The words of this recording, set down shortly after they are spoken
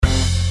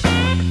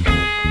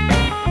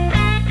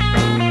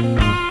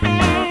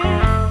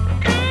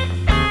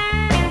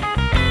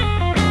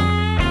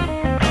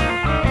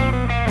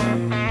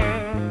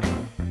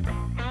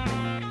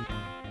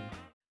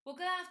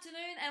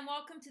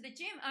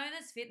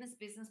Mela's Fitness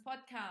Business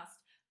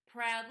Podcast,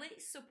 proudly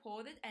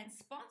supported and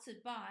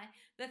sponsored by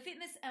the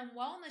Fitness and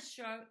Wellness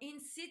Show in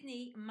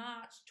Sydney,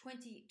 March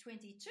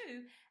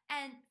 2022,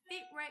 and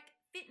FitRec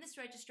Fitness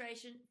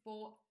Registration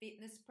for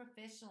Fitness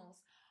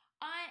Professionals.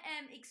 I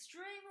am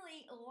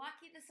extremely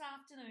lucky this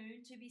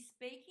afternoon to be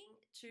speaking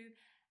to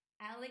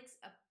Alex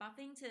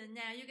Buffington.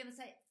 Now you're going to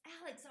say,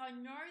 Alex, I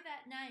know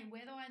that name.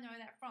 Where do I know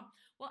that from?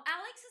 Well,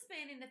 Alex has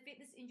been in the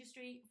fitness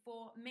industry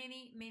for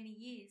many, many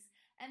years,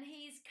 and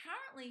he is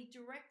currently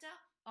Director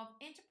of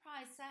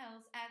Enterprise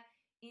Sales at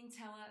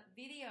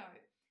IntelliVideo.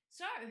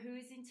 So, who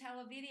is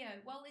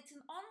IntelliVideo? Well, it's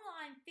an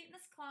online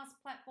fitness class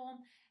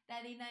platform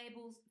that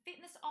enables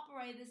fitness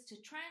operators to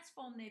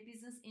transform their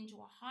business into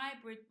a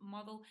hybrid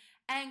model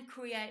and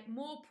create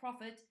more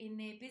profit in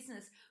their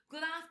business.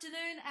 Good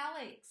afternoon,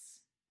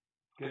 Alex.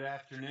 Good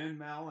afternoon,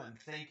 Mel, and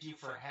thank you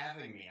for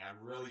having me. I'm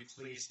really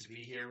pleased to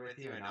be here with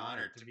you and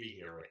honored to be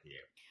here with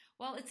you.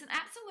 Well, it's an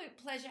absolute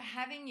pleasure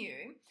having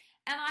you.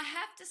 And I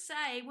have to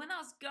say, when I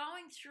was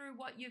going through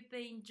what you've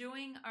been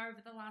doing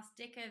over the last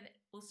decade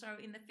or so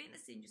in the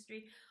fitness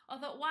industry, I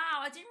thought,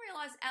 wow, I didn't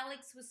realize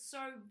Alex was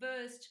so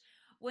versed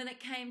when it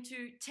came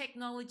to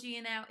technology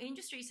in our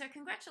industry. So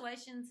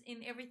congratulations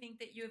in everything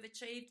that you have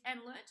achieved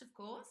and learnt, of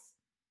course.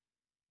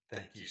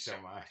 Thank you so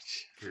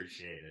much.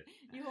 Appreciate it.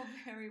 You're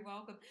very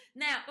welcome.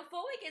 Now,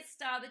 before we get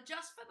started,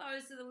 just for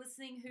those that are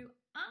listening who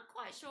aren't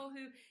quite sure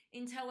who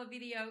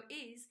IntelliVideo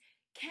is,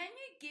 can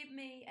you give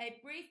me a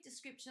brief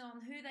description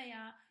on who they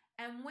are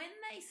and when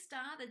they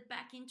started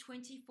back in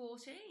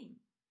 2014?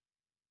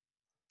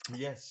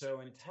 Yes, so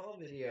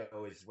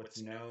IntelliVideo is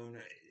what's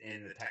known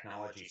in the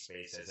technology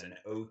space as an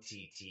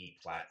OTT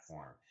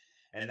platform.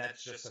 And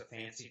that's just a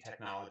fancy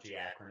technology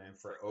acronym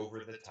for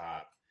over the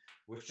top,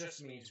 which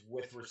just means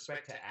with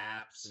respect to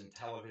apps and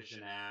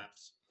television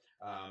apps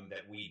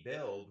that we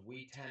build,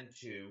 we tend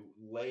to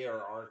layer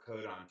our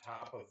code on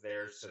top of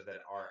theirs so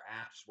that our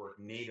apps work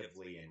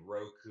natively in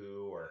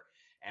Roku or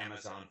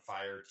Amazon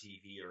Fire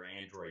TV or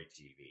Android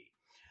TV.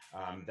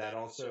 That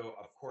also,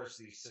 of course,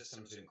 these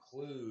systems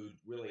include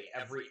really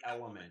every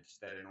element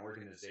that an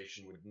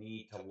organization would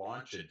need to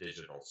launch a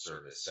digital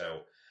service.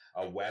 So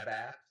a web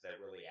app that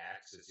really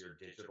acts as your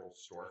digital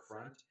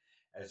storefront,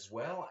 as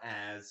well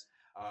as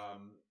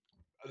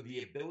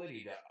the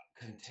ability to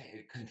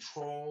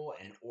control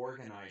and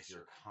organize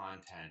your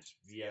content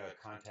via a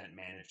content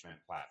management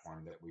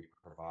platform that we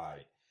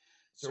provide.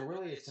 So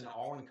really, it's an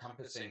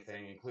all-encompassing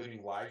thing,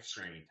 including live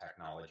streaming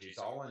technologies,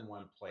 all in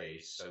one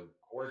place. So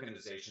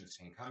organizations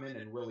can come in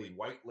and really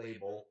white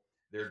label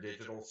their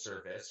digital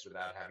service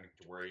without having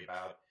to worry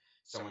about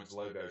someone's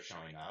logo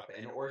showing up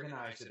and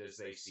organize it as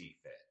they see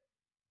fit.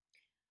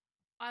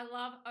 I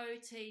love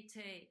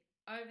OTT,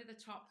 over the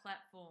top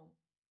platform.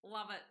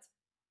 Love it.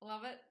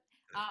 Love it.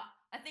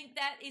 I think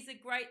that is a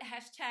great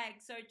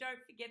hashtag, so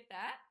don't forget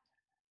that.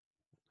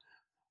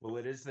 Well,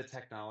 it is the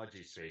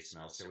technology space,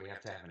 Mel, so we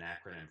have to have an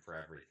acronym for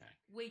everything.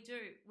 We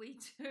do.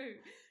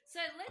 So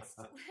let's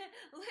talk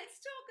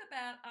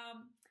about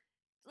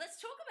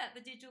the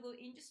digital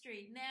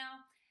industry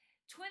now.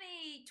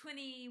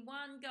 2021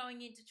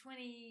 going into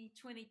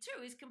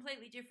 2022 is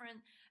completely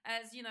different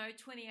as,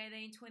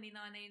 2018,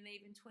 2019, and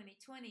even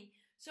 2020.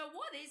 So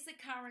what is the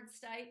current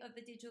state of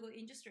the digital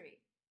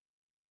industry?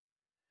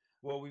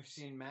 Well, we've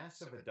seen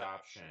massive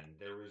adoption.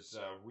 There was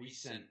a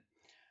recent,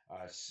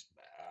 a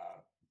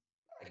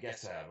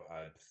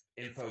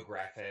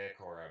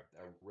infographic or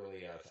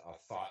a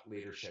thought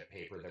leadership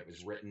paper that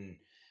was written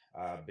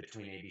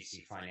between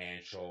ABC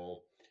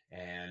Financial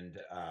and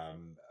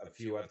a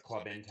few other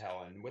Club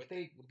Intel, and what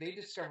they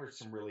discovered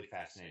some really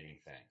fascinating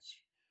things.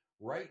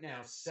 Right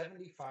now,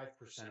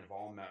 75% of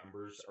all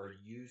members are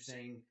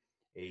using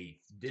a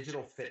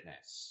digital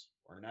fitness,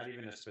 or not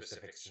even a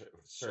specific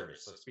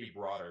service. Let's be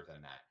broader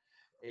than that.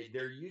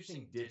 They're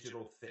using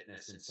digital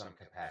fitness in some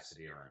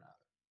capacity or another,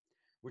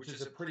 which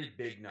is a pretty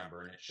big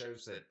number, and it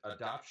shows that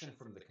adoption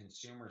from the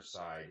consumer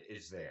side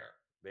is there.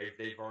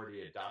 They've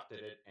already adopted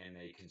it, and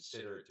they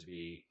consider it to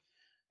be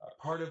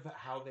part of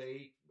how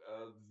they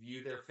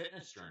view their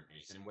fitness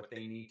journeys and what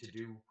they need to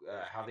do,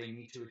 how they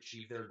need to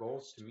achieve their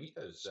goals to meet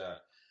those,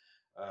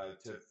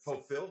 to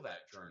fulfill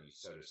that journey,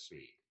 so to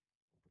speak.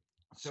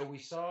 So we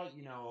saw,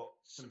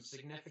 some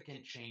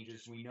significant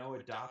changes. We know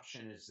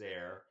adoption is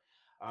there.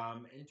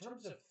 In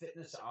terms of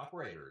fitness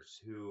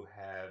operators who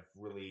have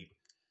really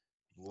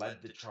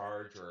led the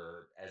charge,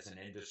 or as an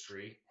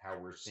industry, how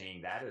we're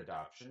seeing that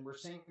adoption, we're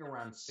seeing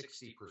around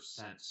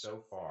 60% so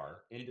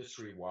far,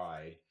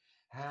 industry-wide,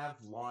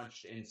 have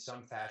launched in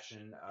some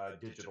fashion a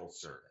digital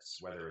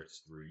service, whether it's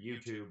through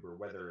YouTube or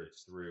whether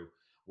it's through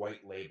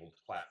white-labeled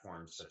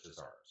platforms such as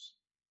ours.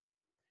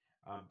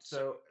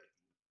 So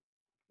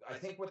I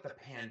think what the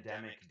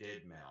pandemic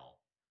did, Mel,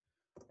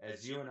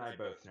 as you and I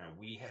both know,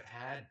 we have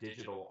had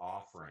digital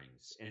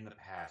offerings in the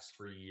past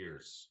for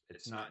years.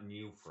 It's not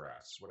new for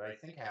us. What I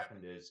think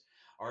happened is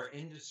our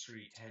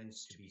industry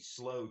tends to be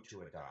slow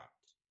to adopt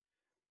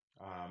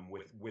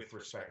with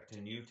respect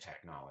to new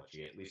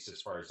technology, at least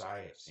as far as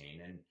I have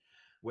seen. And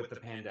what the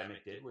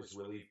pandemic did was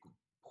really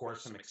pour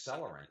some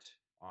accelerant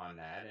on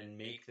that and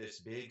make this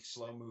big,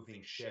 slow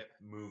moving ship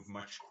move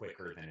much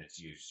quicker than it's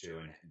used to,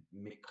 and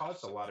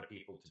cause a lot of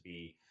people to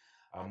be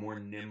more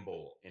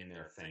nimble in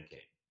their thinking.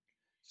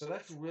 So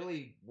that's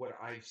really what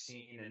I've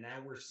seen. And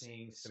now we're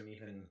seeing some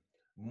even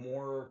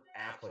more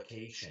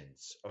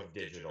applications of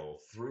digital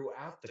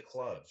throughout the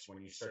clubs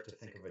when you start to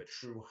think of a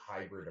true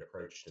hybrid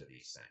approach to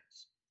these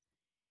things.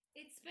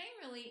 It's been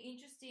really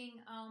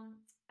interesting,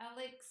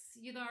 Alex.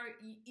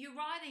 You're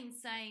right in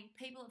saying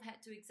people have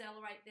had to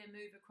accelerate their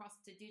move across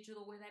to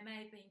digital where they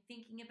may have been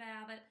thinking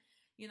about it,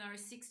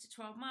 6 to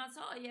 12 months.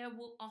 Oh, yeah,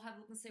 well, I'll have a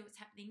look and see what's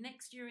happening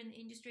next year in the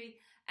industry.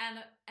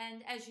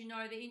 And as you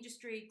know, the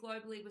industry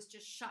globally was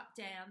just shut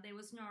down. There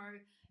was no,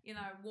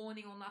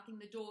 warning or nothing.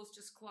 The doors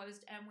just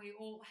closed, and we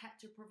all had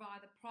to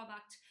provide a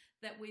product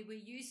that we were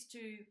used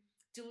to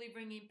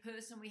delivering in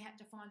person. We had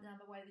to find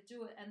another way to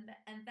do it,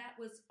 and that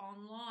was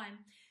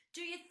online.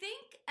 Do you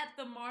think at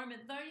the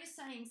moment, though you're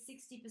saying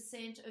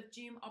 60% of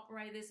gym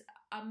operators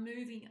are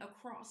moving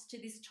across to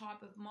this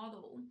type of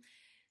model,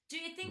 do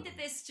you think that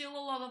there's still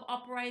a lot of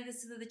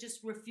operators that are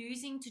just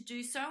refusing to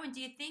do so? And do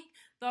you think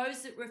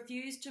those that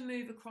refuse to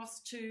move across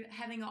to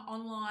having an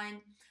online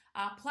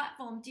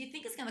platform, do you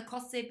think it's going to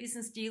cost their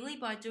business dearly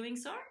by doing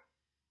so?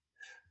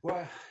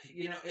 Well,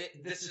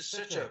 this is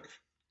such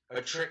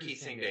a tricky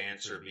thing to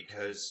answer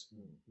because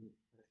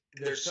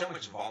there's so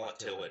much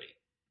volatility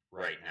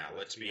right now,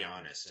 let's be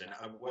honest.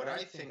 And what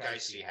I think I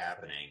see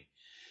happening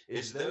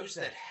is those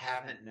that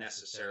haven't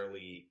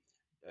necessarily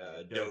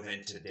dove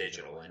into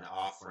digital and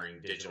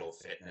offering digital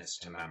fitness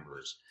to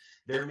members,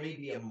 there may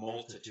be a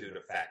multitude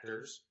of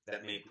factors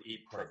that may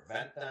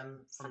prevent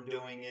them from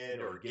doing it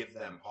or give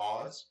them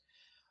pause.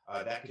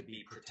 That could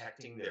be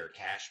protecting their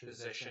cash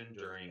position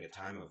during a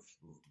time of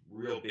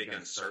real big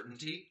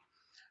uncertainty.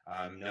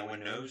 No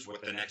one knows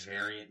what the next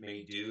variant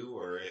may do,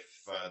 or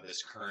if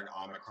this current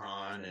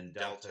Omicron and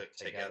Delta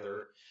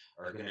together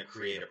are going to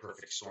create a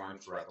perfect storm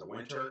throughout the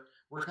winter.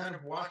 We're kind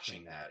of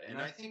watching that. And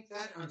I think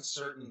that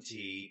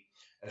uncertainty,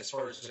 as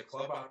far as the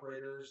club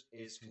operators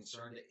is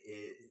concerned,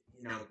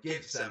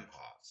 gives them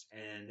pause.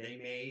 And they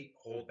may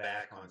hold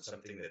back on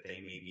something that they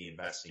may be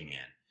investing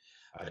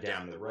in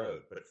down the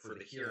road. But for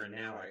the here and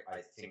now,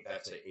 I think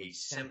that's a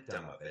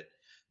symptom of it.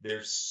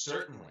 There's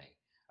certainly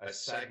a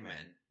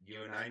segment,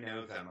 you and I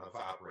know them, of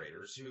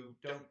operators who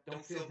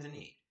don't feel the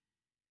need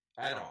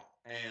at all.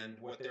 And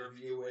what their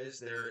view is,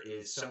 there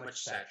is so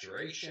much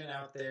saturation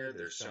out there.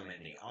 There's so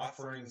many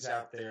offerings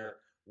out there.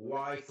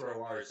 Why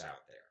throw ours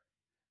out there?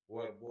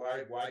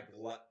 Why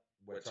glut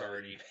what's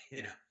already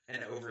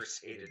an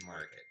overstated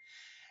market?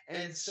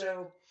 And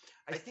so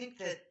I think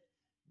that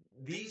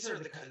these are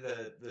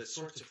the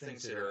sorts of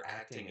things that are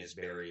acting as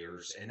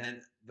barriers. And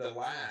then the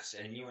last,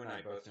 and you and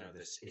I both know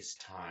this, is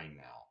time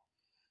now.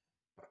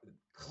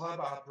 Club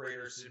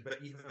operators, but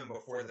even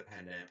before the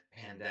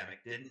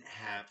pandemic, didn't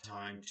have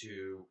time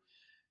to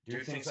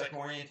do things like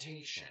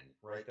orientation,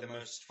 right? The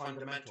most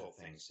fundamental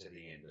things to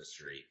the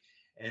industry.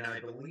 And I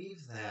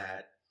believe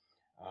that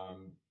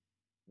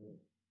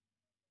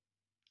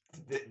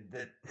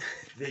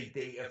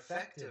they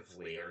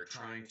effectively are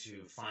trying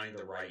to find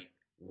the right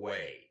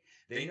way.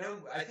 They know,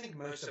 I think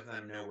most of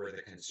them know where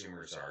the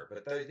consumers are,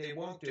 but they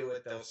won't do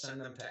it. They'll send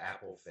them to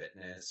Apple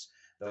Fitness.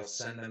 They'll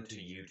send them to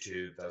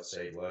YouTube. They'll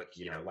say, look,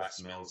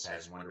 Les Mills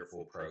has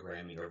wonderful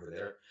programming over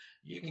there.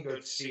 You can go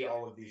see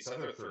all of these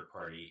other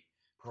third-party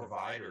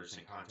providers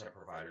and content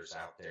providers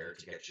out there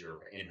to get your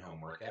in-home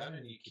workout,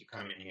 and you keep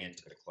coming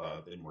into the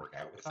club and work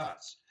out with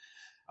us.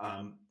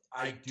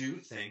 I do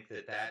think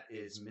that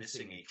is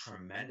missing a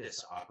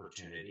tremendous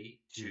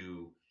opportunity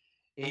to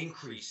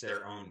increase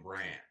their own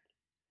brand.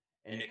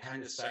 And it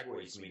kind of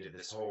segues me to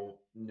this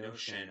whole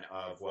notion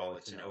of, well,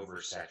 it's an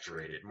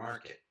oversaturated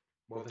market.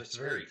 Well, that's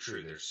very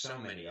true. There's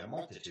a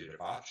multitude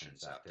of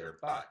options out there,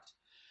 but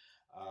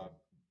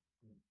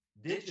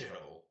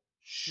digital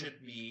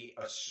should be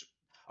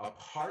a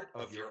part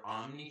of your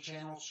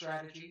omni-channel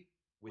strategy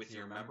with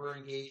your member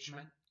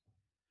engagement,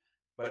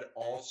 but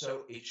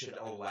also it should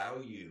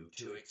allow you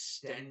to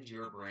extend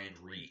your brand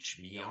reach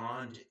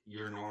beyond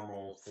your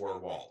normal four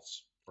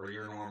walls or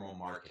your normal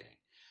marketing.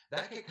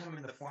 That could come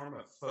in the form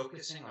of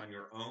focusing on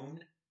your own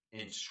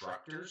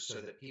instructors so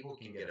that people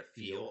can get a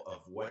feel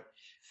of what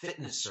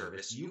fitness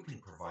service you can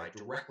provide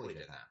directly to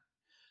them.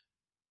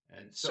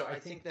 And so I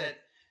think that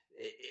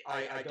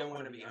I don't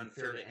want to be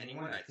unfair to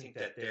anyone. I think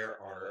that there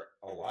are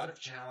a lot of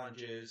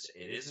challenges.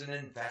 It is an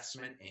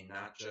investment in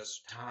not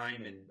just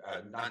time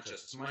and not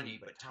just money,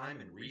 but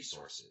time and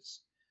resources.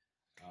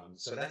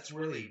 So that's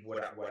really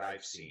what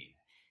I've seen.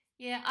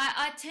 Yeah,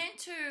 I tend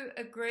to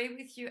agree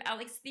with you,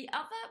 Alex. The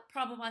other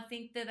problem I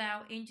think that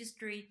our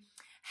industry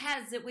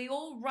has, that we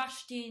all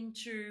rushed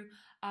into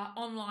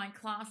online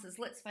classes.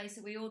 Let's face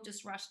it, we all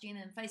just rushed in,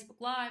 and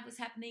Facebook Live was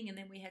happening, and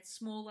then we had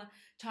smaller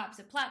types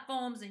of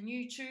platforms, and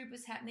YouTube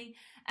was happening.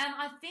 And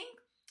I think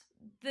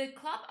the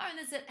club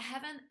owners that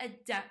haven't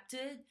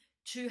adapted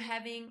to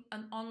having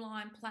an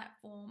online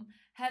platform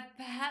have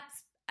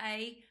perhaps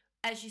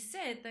as you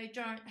said, they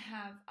don't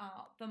have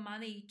the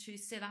money to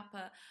set up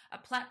a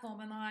platform.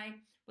 And I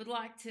would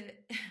like to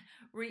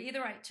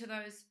reiterate to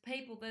those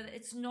people that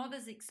it's not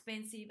as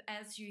expensive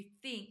as you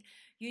think.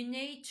 You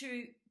need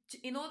to,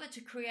 in order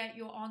to create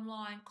your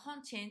online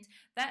content,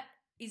 that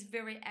is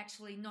very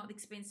actually not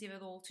expensive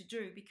at all to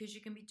do, because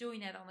you can be doing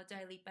that on a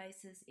daily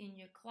basis in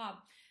your club.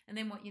 And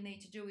then what you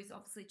need to do is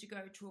obviously to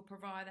go to a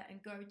provider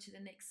and go to the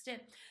next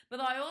step. But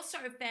I also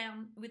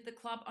found with the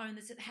club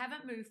owners that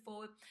haven't moved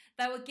forward,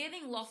 they were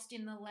getting lost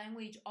in the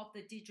language of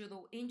the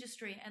digital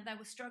industry, and they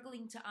were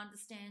struggling to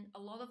understand a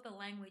lot of the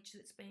language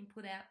that's being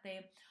put out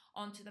there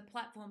onto the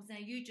platforms. Now,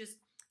 you just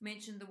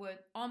mentioned the word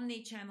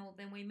omni-channel,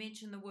 then we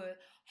mentioned the word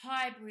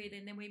hybrid,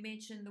 and then we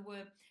mentioned the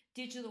word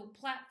digital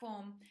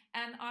platform.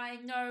 And I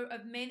know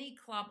of many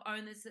club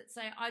owners that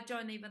say, I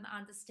don't even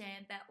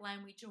understand that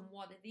language and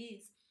what it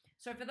is.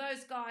 So for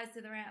those guys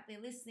that are out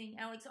there listening,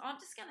 Alex, I'm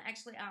just going to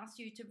actually ask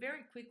you to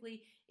very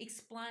quickly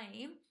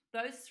explain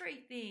those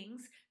three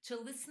things to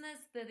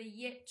listeners that are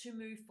yet to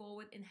move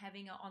forward in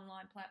having an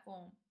online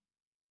platform.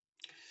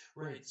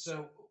 Right.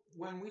 So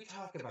when we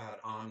talk about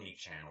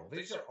omni-channel,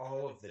 these are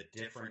all of the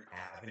different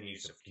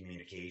avenues of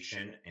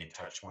communication and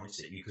touch points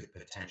that you could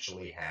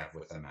potentially have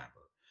with a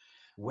member.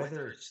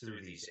 Whether it's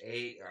through these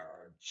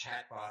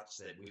chatbots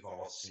that we've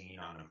all seen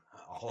on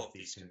all of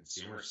these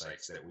consumer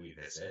sites that we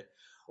visit,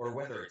 or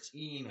whether it's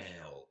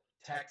email,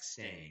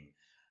 texting,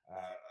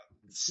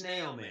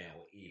 snail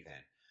mail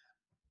even.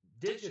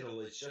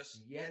 Digital is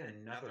just yet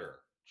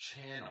another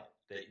channel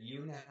that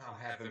you now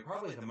have, and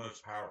probably the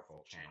most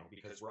powerful channel,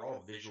 because we're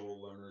all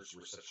visual learners.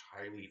 We're such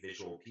highly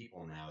visual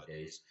people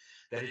nowadays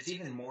that it's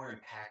even more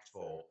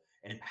impactful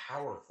and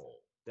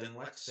powerful than,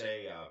 let's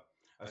say,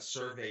 a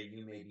survey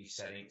you may be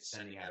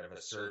sending out of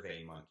a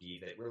Survey Monkey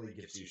that really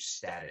gives you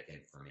static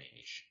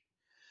information.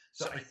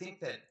 So I think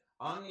that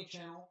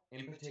omnichannel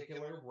in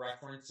particular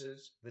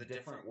references the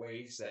different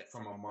ways that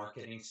from a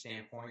marketing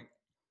standpoint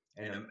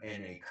and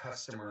a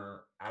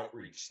customer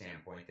outreach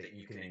standpoint that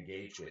you can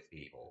engage with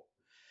people,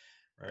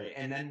 right?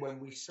 And then when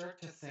we start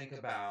to think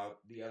about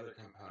the other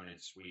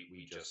components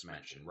we just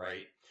mentioned,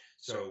 right?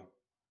 So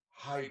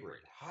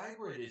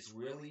hybrid is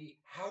really,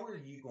 how are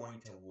you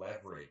going to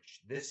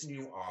leverage this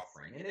new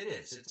offering? And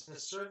it's a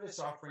service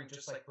offering,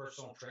 just like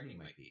personal training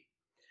might be.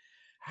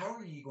 How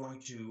are you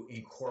going to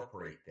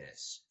incorporate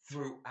this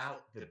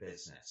throughout the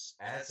business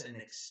as an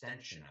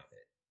extension of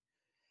it?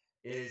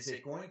 Is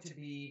it going to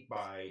be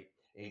by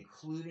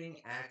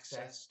including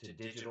access to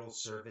digital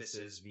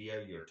services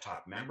via your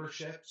top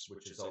memberships,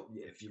 which is,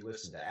 if you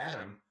listen to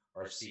Adam,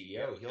 our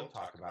CEO, he'll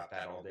talk about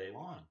that all day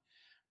long,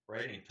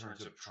 right? In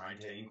terms of trying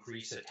to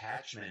increase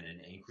attachment and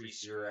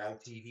increase your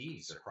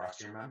LTVs across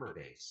your member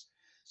base.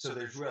 So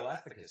there's real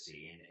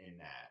efficacy in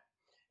that.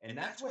 And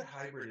that's what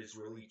hybrid is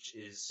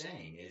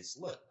saying is,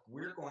 look,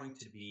 we're going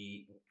to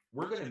meet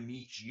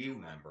you,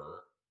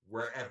 member,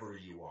 wherever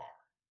you are.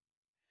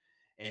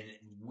 And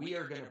we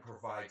are going to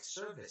provide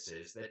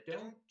services that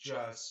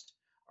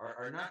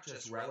are not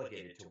just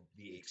relegated to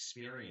the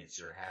experience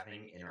you're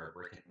having in our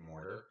brick and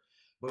mortar,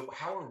 but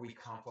how are we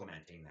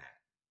complementing that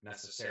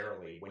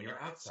necessarily when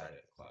you're outside of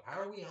the club?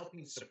 How are we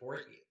helping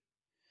support you?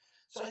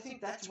 So I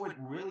think that's what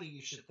really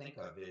you should think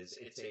of is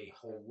it's a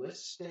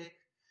holistic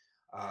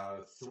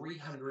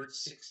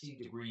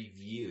 360-degree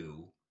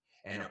view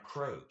and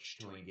approach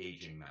to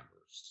engaging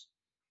members.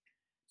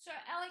 So,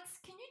 Alex,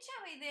 can you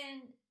tell me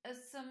then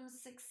some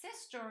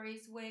success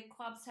stories where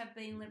clubs have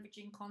been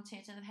leveraging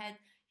content and have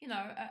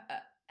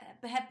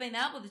had, have been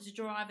able to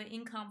derive an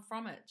income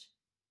from it?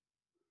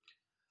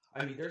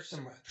 I mean, there's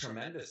some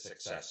tremendous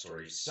success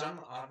stories. Some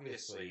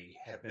obviously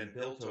have been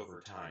built over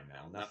time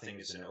now. Nothing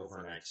is an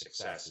overnight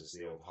success, as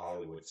the old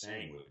Hollywood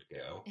saying would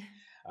go.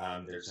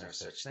 There's no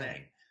such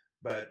thing.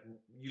 But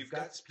you've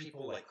got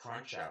people like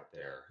Crunch out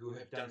there who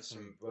have done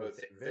some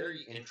both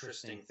very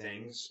interesting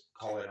things,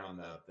 call it on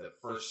the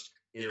first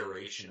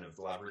iteration of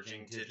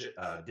leveraging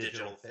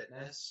digital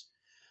fitness.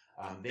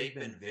 They've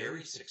been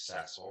very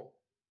successful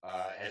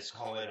as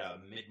call it a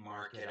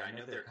mid-market. I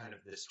know they're kind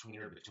of this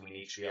tweener between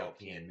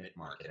HVLP and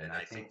mid-market, and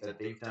I think that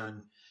they've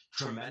done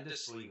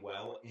tremendously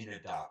well in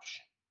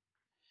adoption.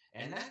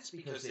 And that's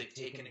because they've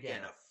taken,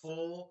 again, a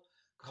full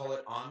call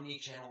it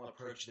omni-channel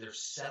approach. They're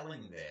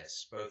selling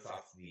this both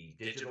off the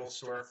digital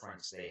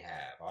storefronts they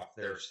have, off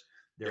their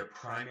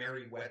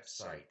primary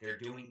website. They're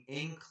doing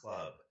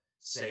in-club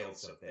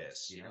sales of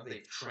this.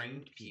 They've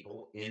trained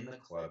people in the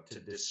club to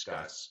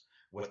discuss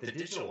what the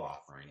digital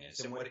offering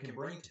is and what it can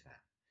bring to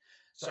them.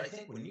 So I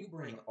think when you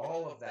bring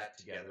all of that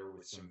together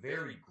with some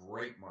very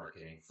great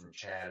marketing from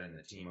Chad and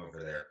the team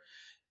over there,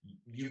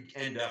 you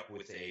end up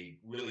with a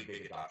really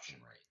big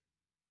adoption rate.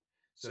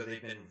 So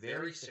they've been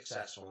very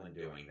successful in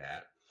doing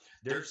that.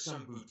 There's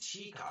some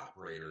boutique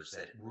operators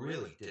that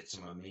really did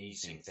some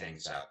amazing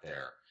things out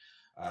there.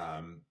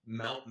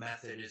 Melt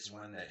Method is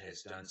one that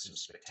has done some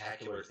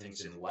spectacular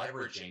things in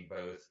leveraging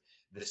both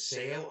the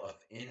sale of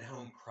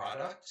in-home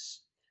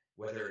products,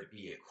 whether it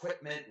be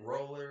equipment,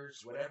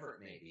 rollers, whatever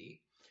it may be,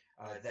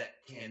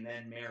 that can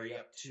then marry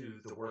up to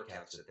the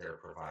workouts that they're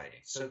providing.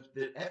 So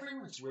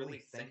everyone's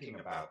really thinking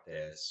about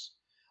this.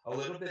 A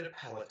little bit of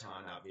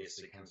Peloton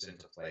obviously comes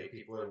into play.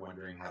 People are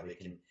wondering how they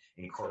can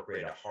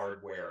incorporate a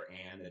hardware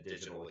and a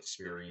digital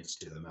experience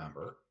to the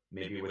member.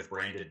 Maybe with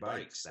branded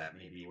bikes, that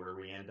may be where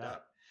we end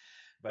up.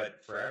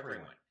 But for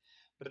everyone.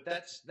 But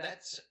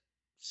that's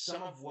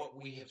some of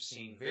what we have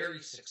seen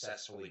very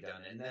successfully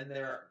done. And then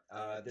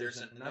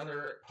there's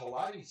another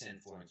Pilates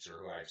influencer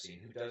who I've seen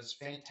who does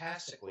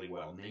fantastically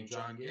well, named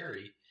John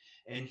Gary.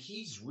 And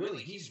he's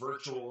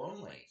virtual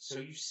only. So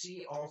you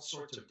see all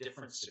sorts of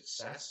different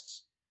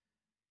success,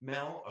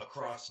 Mel,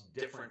 across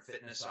different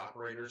fitness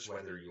operators,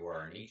 whether you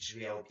are an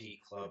HVLP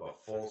club, a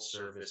full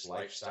service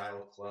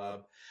lifestyle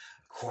club,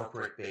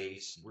 corporate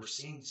based. We're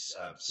seeing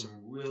some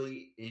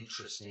really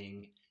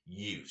interesting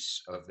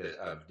use of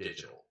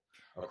digital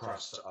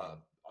across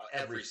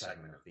every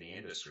segment of the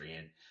industry.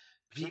 And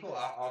people,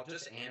 I'll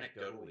just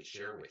anecdotally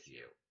share with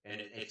you, and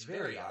it's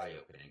very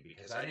eye-opening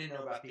because I didn't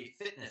know about the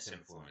fitness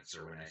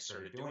influencer when I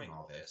started doing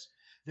all this.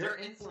 There are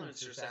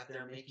influencers out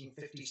there making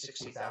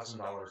 $50,000,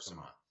 $60,000 a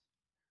month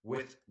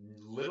with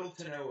little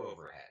to no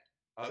overhead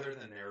other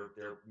than their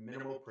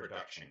minimal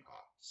production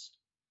cost.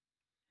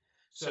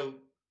 So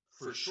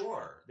for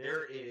sure,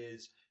 there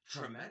is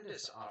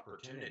tremendous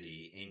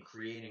opportunity in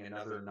creating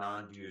another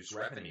non-dues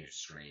revenue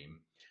stream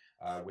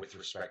with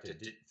respect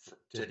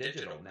to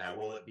digital. Now,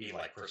 will it be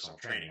like personal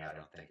training? I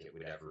don't think it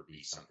would ever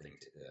be something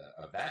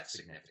of that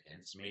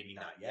significance. Maybe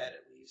not yet,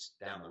 at least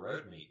down the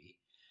road, maybe.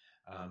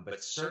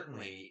 But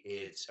certainly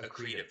it's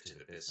accretive to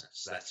the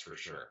business. That's for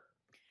sure.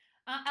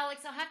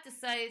 Alex, I have to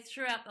say,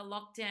 throughout the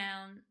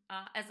lockdown,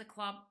 as a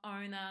club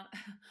owner,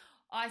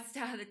 I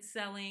started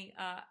selling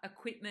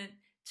equipment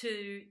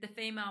to the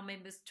female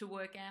members to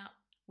work out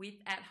with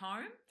at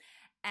home.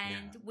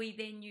 And we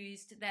then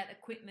used that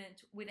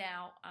equipment with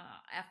our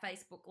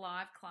Facebook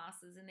Live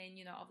classes. And then,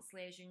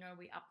 obviously, as you know,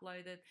 we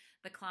uploaded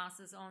the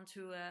classes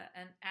onto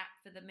an app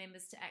for the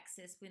members to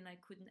access when they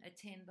couldn't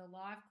attend the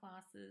live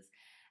classes.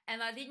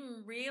 And I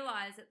didn't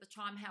realize at the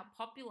time how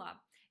popular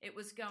it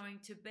was going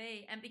to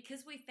be. And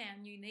because we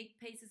found unique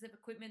pieces of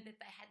equipment that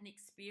they hadn't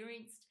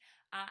experienced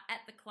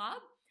at the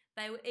club,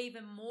 they were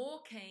even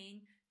more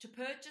keen to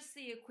purchase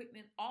the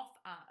equipment off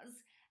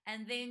us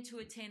and then to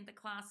attend the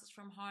classes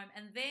from home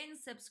and then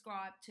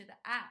subscribe to the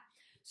app.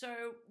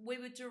 So we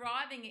were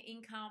deriving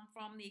income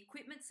from the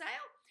equipment sale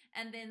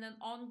and then an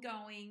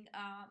ongoing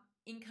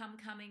income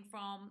coming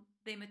from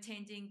them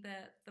attending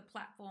the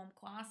platform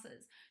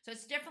classes. So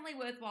it's definitely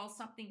worthwhile,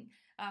 something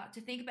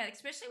to think about,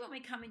 especially when we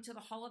come into the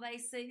holiday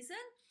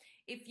season.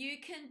 If you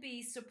can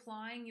be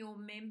supplying your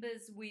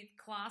members with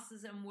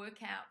classes and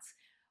workouts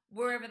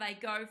wherever they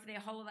go for their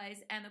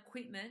holidays and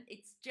equipment,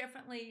 it's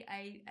definitely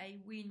a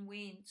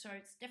win-win. So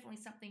it's definitely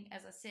something,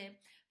 as I said,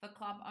 for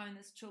club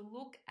owners to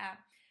look at.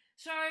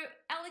 So,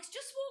 Alex,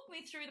 just walk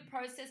me through the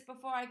process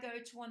before I go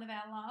to one of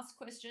our last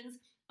questions.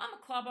 I'm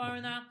a club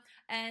owner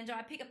and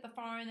I pick up the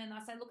phone and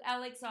I say, look,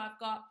 Alex, I've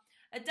got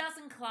a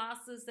dozen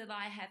classes that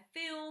I have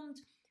filmed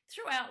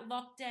throughout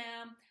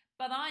lockdown,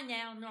 but I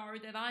now know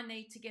that I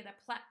need to get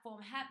a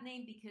platform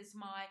happening because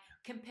my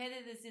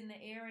competitors in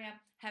the area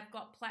have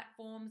got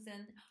platforms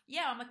and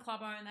I'm a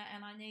club owner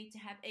and I need to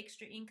have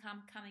extra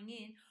income coming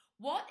in.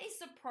 What is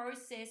the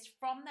process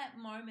from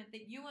that moment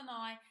that you and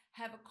I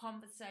have a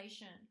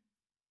conversation?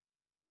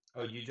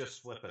 Oh, you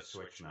just flip a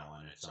switch, Mel,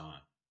 and it's on.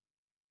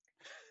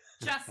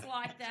 Just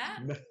like that?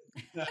 No.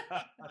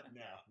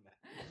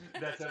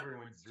 That's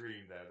everyone's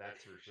dream, though.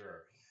 That's for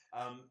sure.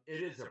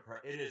 It is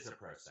a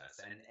process,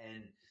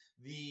 and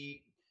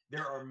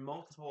there are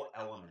multiple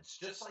elements.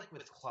 Just like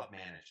with club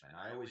management,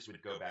 I always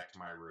would go back to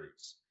my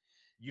roots.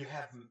 You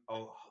have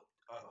a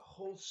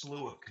whole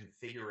slew of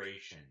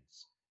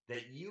configurations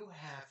that you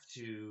have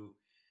to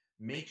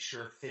make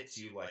sure fits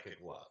you like a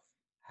glove.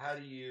 How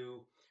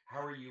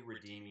are you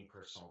redeeming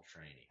personal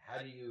training?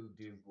 How do you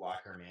do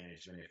locker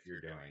management if you're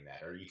doing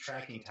that? Are you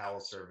tracking towel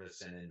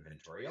service and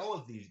inventory? All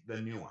of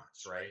the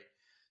nuance, right,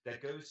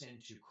 that goes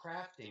into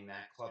crafting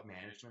that club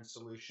management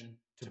solution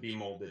to be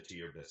molded to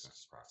your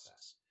business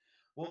process.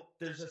 Well,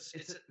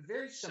 it's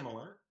very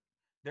similar.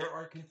 There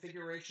are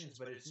configurations,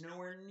 but it's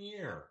nowhere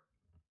near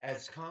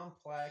as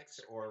complex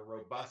or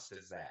robust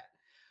as that.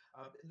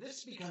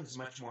 This becomes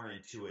much more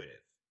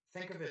intuitive.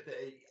 Think of it that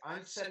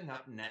I'm setting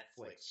up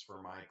Netflix for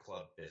my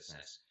club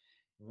business.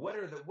 What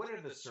are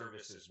the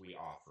services we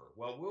offer?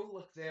 Well, we'll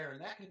look there,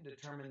 and that can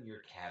determine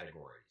your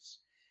categories.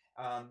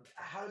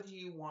 How do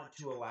you want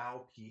to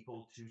allow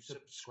people to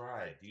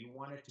subscribe? Do you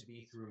want it to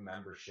be through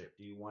membership?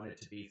 Do you want it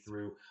to be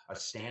through a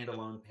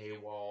standalone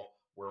paywall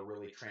where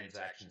really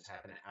transactions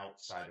happen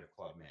outside of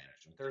club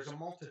management? There's a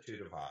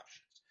multitude of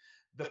options.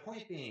 The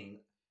point being,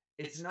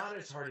 it's not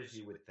as hard as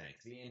you would think.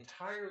 The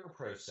entire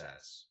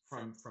process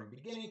from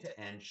beginning to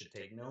end should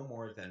take no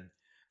more than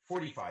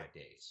 45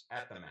 days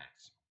at the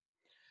maximum.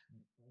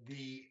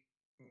 The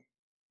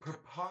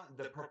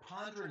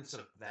preponderance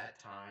of that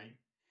time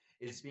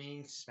is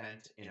being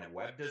spent in a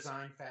web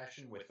design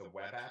fashion with the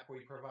web app we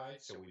provide.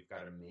 So we've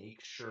got to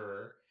make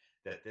sure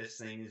that this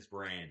thing is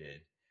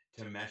branded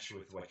to mesh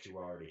with what you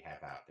already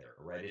have out there,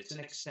 right? It's an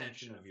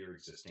extension of your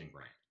existing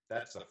brand.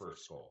 That's the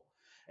first goal.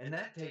 And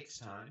that takes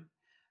time.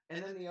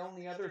 And then the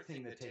only other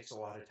thing that takes a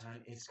lot of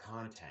time is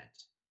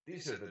content.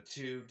 These are the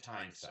two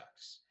time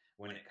sucks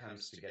when it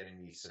comes to getting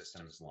these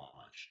systems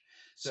launched.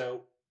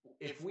 So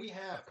if we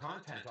have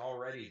content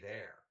already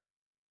there,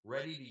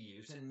 ready to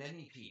use, and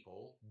many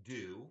people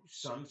do,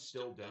 some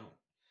still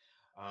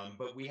don't.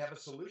 But we have a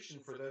solution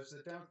for those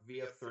that don't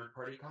via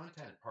third-party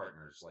content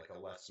partners like a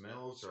Les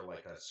Mills or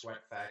like a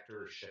Sweat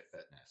Factor or Shift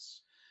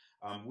Fitness.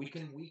 We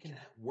can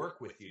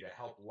work with you to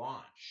help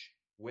launch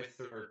with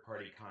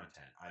third-party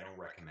content. I don't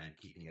recommend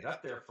keeping it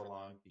up there for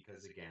long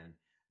because, again,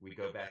 we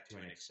go back to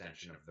an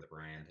extension of the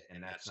brand,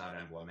 and that's not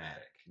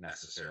emblematic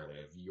necessarily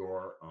of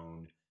your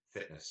own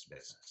fitness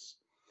business.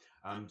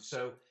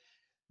 So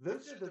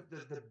those are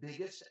the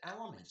biggest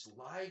elements.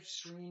 Live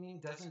streaming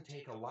doesn't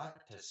take a lot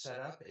to set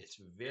up. It's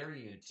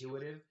very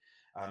intuitive.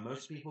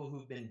 Most people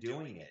who've been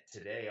doing it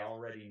today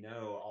already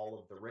know all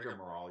of the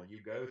rigmarole you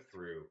go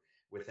through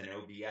with an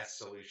OBS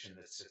solution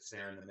that sits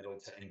there in the middle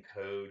to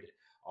encode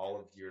all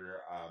of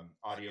your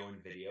audio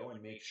and video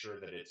and make sure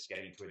that it's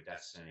getting to a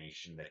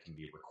destination that can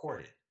be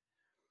recorded.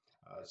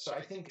 So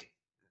I think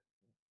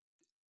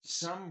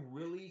some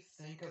really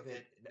think of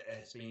it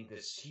as being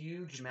this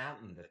huge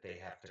mountain that they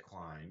have to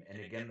climb. And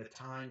again, the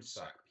time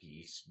suck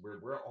piece,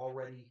 we're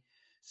already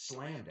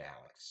slammed,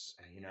 Alex.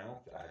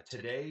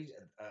 Today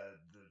the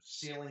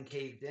ceiling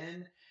caved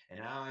in, and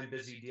now I'm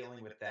busy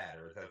dealing with that.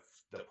 Or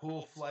the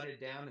pool flooded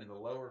down in the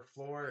lower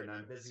floor, and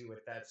I'm busy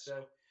with that.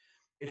 So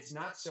it's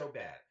not so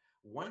bad.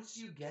 Once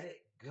you get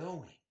it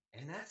going,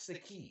 and that's the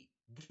key,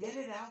 get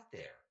it out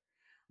there.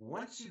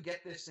 Once you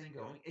get this thing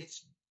going,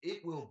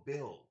 it will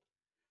build.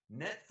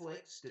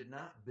 Netflix did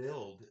not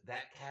build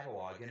that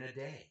catalog in a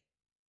day.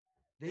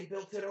 They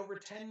built it over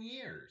 10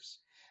 years.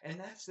 And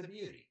that's the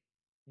beauty.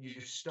 You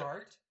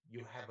start,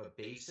 you have a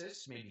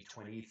basis, maybe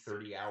 20,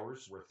 30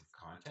 hours worth of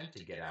content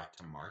to get out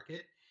to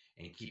market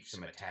and keep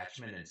some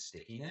attachment and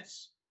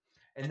stickiness.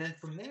 And then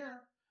from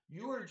there,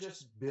 you are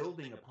just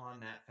building upon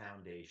that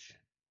foundation.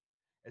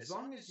 As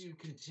long as you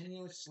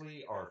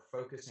continuously are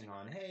focusing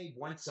on, hey,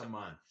 once a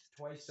month,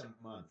 twice a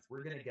month,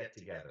 we're going to get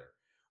together.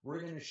 We're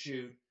going to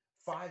shoot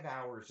 5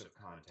 hours of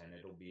content.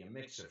 It'll be a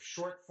mix of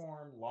short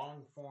form,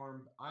 long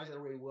form.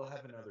 Either way, we'll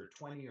have another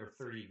 20 or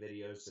 30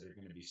 videos that are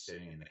going to be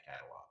sitting in the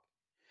catalog.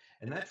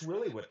 And that's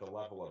really what the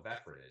level of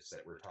effort is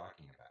that we're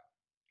talking about.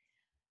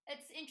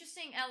 It's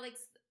interesting, Alex.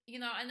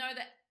 I know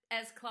that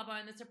as club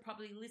owners are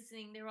probably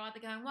listening, they're either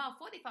going, well,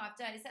 45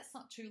 days, that's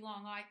not too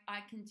long. I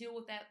can deal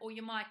with that. Or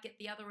you might get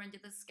the other end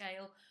of the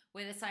scale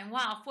where they're saying,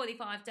 wow,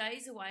 45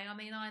 days away. I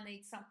mean, I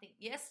need something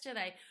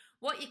yesterday.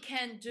 What you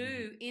can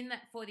do in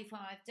that 45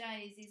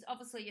 days is,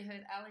 obviously you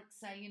heard Alex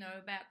say,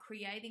 about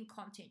creating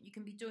content. You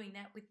can be doing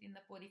that within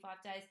the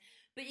 45 days.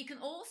 But you can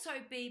also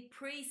be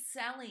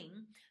pre-selling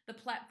the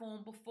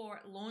platform before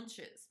it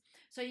launches.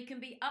 So you can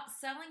be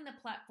upselling the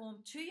platform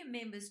to your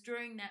members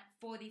during that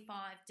 45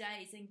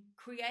 days and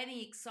creating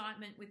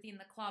excitement within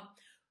the club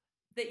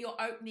that you're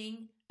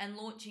opening and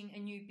launching a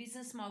new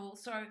business model.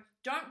 So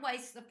don't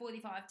waste the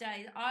 45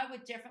 days. I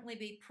would definitely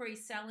be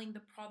pre-selling the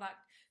product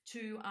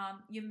to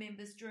your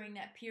members during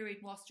that period,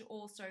 whilst you're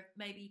also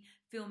maybe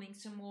filming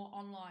some more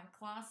online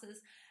classes.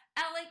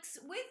 Alex,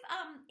 with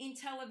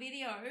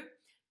IntelliVideo,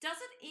 does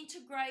it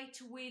integrate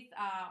with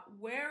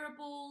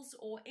wearables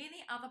or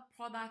any other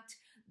product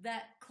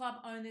that club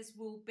owners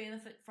will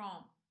benefit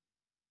from?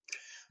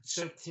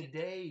 So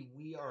today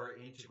we are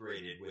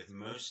integrated with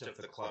most of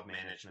the club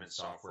management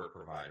software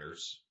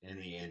providers in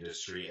the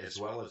industry, as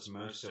well as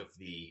most of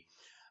the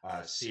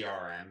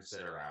CRMs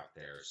that are out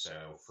there.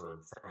 So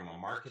from a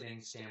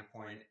marketing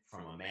standpoint,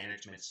 from a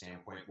management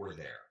standpoint, we're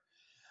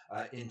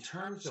there. In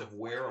terms of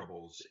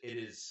wearables, it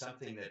is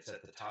something that's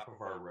at the top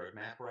of our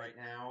roadmap right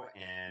now.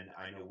 And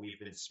I know we've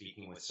been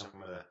speaking with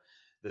some of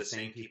the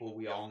same people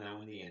we all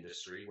know in the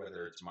industry,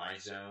 whether it's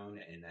MyZone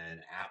and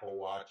then Apple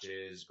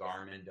Watches,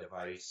 Garmin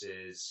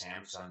devices,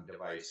 Samsung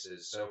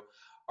devices. So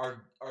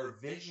our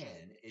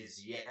vision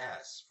is,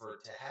 yes,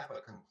 to have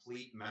a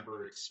complete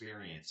member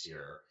experience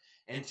here.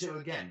 And to,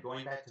 again,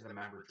 going back to the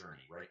member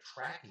journey, right,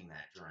 tracking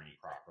that journey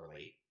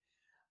properly.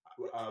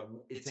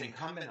 It's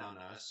incumbent on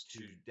us to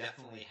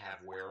definitely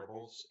have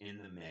wearables in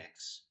the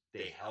mix.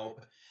 They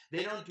help.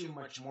 They don't do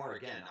much more.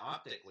 Again,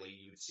 optically,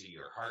 you'd see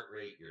your heart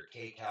rate, your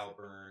kcal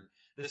burn,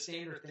 the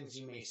standard things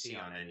you may see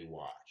on any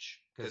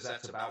watch, because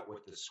that's about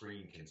what the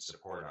screen can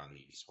support on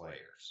these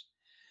players.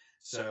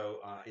 So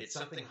it's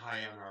something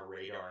high on our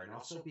radar, and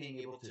also being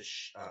able to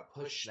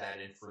push that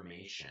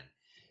information.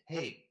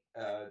 Hey,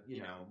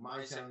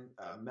 MyZone,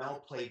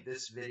 Mel played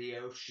this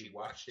video. She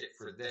watched it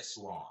for this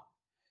long.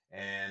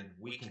 And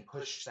we can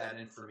push that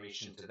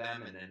information to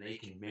them, and then they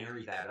can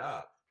marry that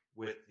up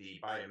with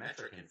the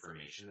biometric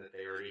information that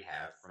they already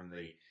have from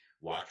the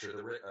watch or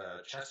the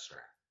chest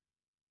strap.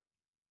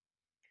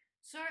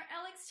 So,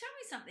 Alex, tell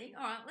me something.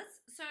 All right,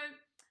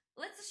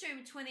 let's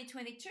assume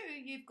 2022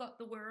 you've got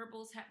the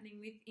wearables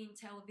happening with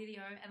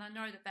IntelliVideo, and I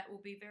know that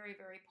will be very,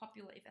 very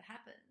popular if it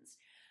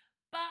happens.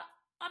 But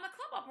I'm a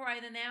club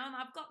operator now, and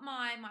I've got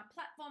my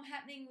platform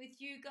happening with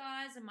you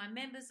guys, and my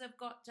members have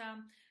got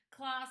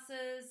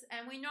classes,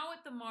 and we know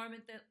at the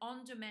moment that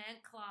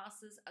on-demand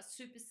classes are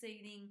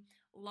superseding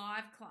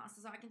live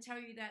classes. I can tell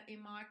you that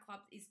in my club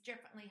is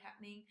definitely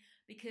happening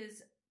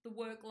because the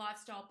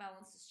work-lifestyle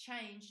balance has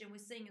changed, and we're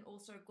seeing it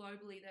also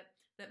globally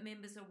that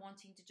members are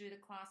wanting to do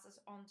the classes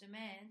on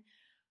demand.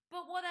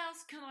 But what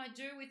else can I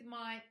do with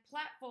my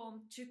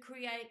platform to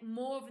create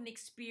more of an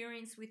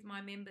experience with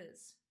my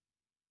members?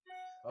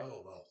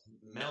 Oh well,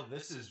 Mel,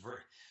 this is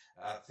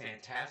a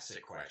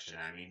fantastic question.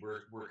 I mean,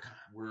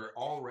 we're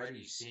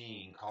already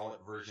seeing, call it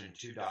version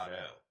 2.0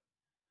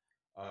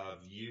 of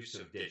use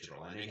of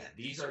digital, and again,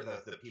 these are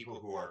the people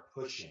who are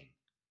pushing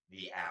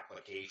the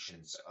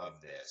applications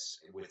of this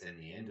within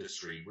the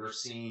industry. We're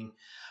seeing.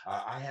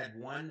 I had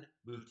one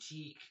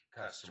boutique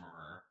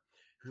customer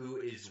who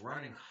is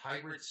running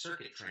hybrid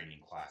circuit training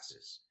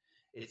classes.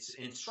 It's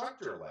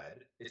instructor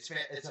led. It's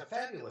a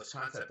fabulous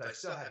concept. I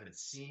still haven't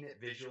seen it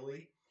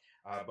visually,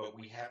 but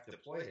we have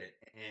deployed it.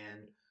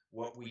 And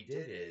what we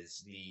did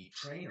is the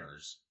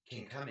trainers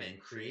can come in,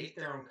 create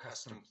their own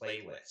custom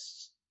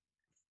playlists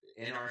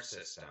in our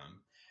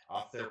system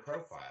off their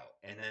profile.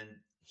 And then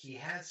he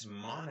has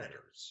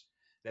monitors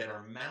that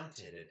are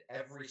mounted at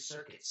every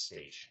circuit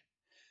station.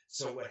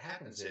 So what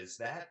happens is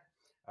that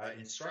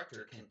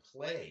instructor can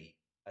play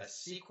a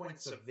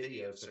sequence of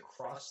videos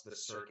across the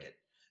circuit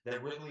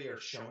that really are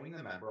showing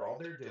the member, all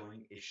they're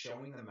doing is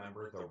showing the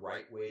member the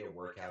right way to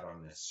work out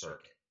on this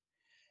circuit.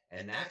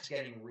 And that's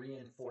getting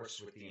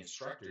reinforced with the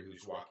instructor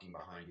who's walking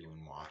behind you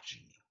and watching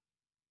you.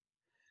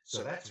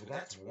 So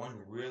that's one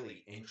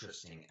really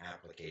interesting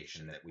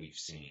application that we've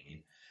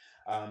seen.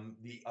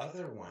 The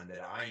other one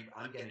that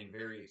I'm getting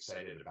very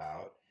excited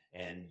about,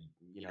 and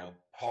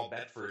Paul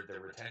Bedford, the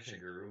retention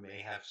guru,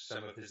 may have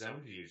some of his own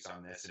views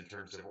on this in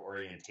terms of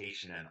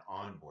orientation and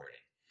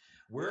onboarding.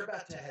 We're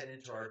about to head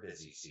into our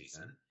busy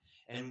season,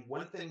 and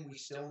one thing we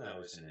still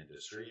know as an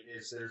industry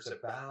is there's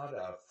about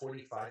a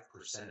 45%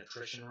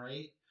 attrition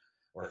rate,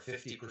 or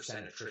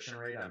 50% attrition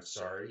rate,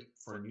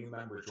 for new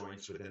member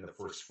joins within the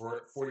first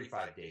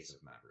 45 days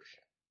of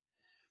membership.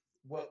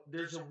 Well,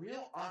 there's a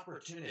real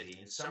opportunity,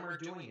 and some are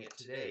doing it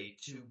today,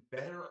 to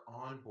better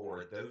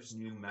onboard those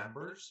new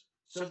members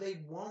so they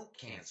won't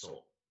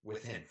cancel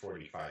within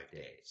 45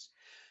 days.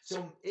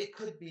 So it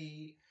could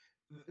be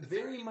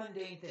very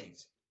mundane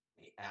things.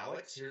 Hey,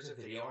 Alex, here's a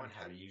video on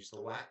how to use the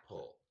lat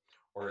pull,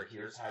 or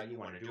here's how you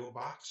want to do a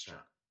box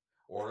jump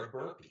or a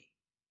burpee.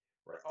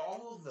 Right?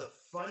 All of the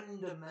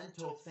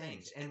fundamental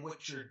things. And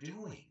what you're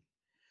doing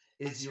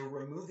is you're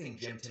removing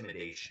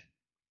gymtimidation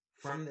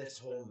from this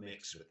whole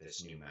mix with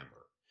this new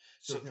member.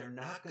 So they're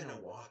not going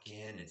to walk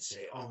in and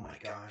say, oh my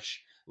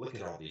gosh, look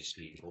at all these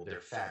people. They're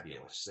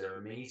fabulous. They're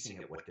amazing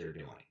at what they're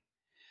doing.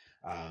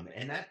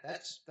 And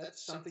that's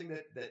something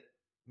that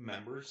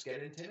members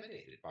get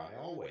intimidated by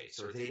always,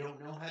 or they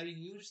don't know how to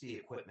use the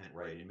equipment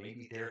right. And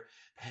maybe they're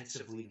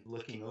pensively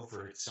looking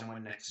over at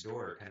someone next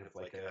door, kind of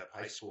like a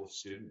high school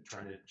student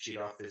trying to cheat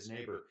off his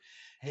neighbor.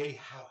 Hey,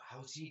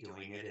 how's he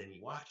doing it? And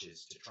he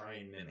watches to try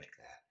and mimic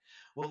that.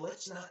 Well,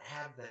 let's not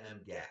have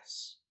them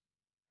guess.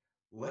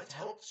 Let's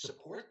help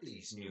support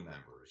these new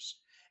members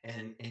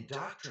and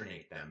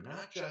indoctrinate them,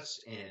 not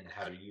just in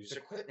how to use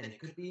equipment. It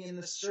could be in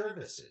the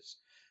services.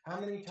 How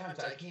many times,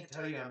 I can't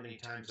tell you how many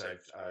times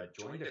I've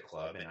joined a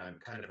club, and I'm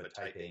kind of a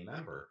type A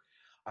member.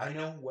 I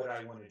know what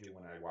I want to do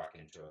when I walk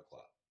into a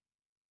club,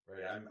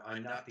 right?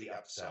 I'm not the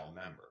upsell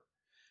member.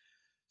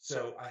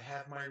 So I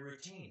have my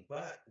routine,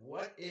 but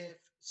what if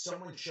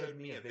someone showed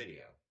me a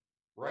video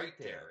right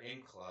there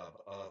in club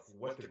of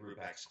what the Group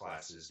X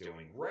class is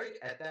doing right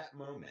at that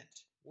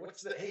moment?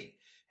 Hey,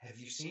 have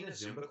you seen a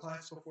Zumba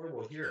class before?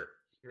 Well,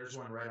 here's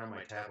one right on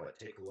my tablet.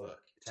 Take a look.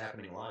 It's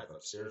happening live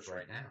upstairs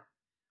right now.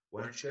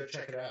 Why don't you go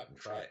check it out and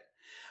try it?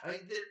 I mean,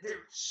 there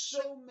are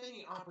so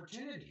many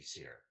opportunities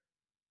here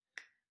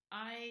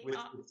with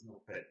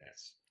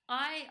fitness.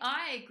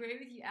 I agree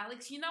with you,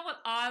 Alex. You know what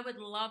I would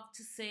love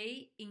to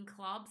see in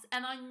clubs,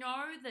 and I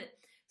know that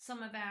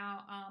some of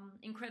our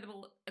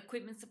incredible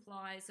equipment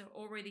suppliers are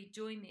already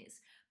doing this,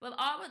 but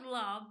I would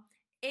love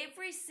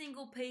every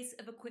single piece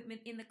of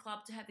equipment in the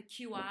club to have a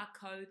QR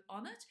code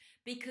on it,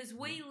 because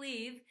we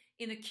live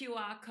in a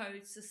QR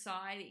code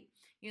society.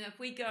 If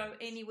we go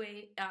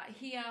anywhere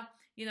here,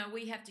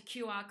 we have to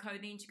QR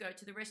code in to go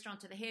to the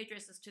restaurant, to the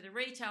hairdressers, to the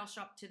retail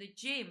shop, to the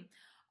gym.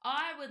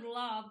 I would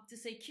love to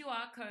see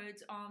QR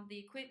codes on the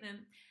equipment.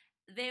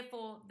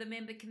 Therefore, the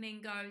member can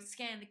then go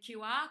scan the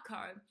QR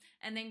code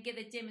and then get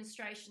a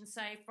demonstration,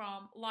 say,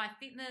 from Life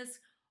Fitness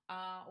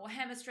or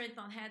Hammer Strength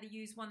on how to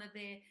use one of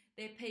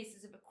their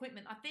pieces of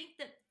equipment. I think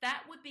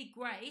that would be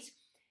great,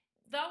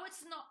 though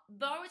it's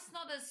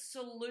not a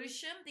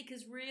solution,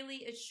 because really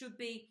it should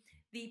be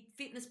the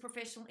fitness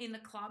professional in the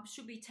club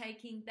should be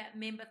taking that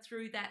member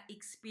through that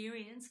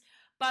experience.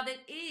 But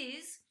it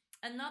is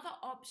another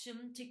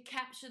option to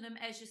capture them,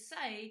 as you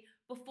say,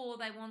 before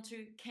they want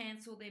to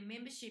cancel their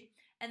membership.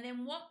 And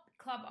then what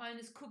club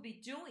owners could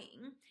be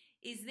doing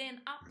is then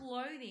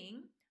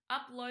uploading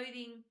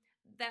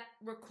that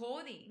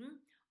recording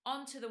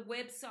onto the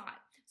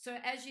website. So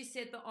as you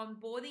said, the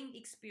onboarding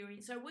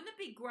experience. So wouldn't it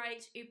be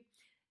great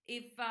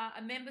if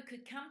a member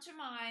could come to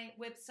my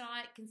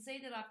website, can see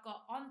that I've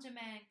got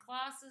on-demand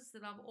classes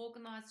that I've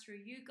organized through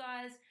you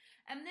guys,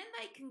 and then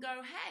they can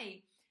go,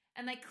 hey,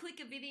 and they click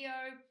a video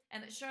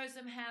and it shows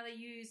them how to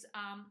use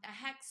a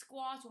hack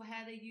squat or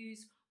how to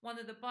use one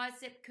of the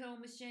bicep curl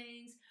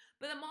machines.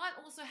 But it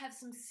might also have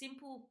some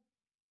simple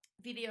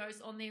videos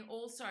on there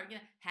also,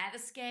 how to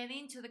scan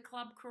into the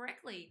club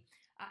correctly,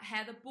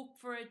 how to book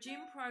for a gym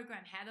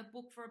program, how to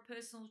book for a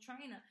personal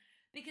trainer.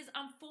 Because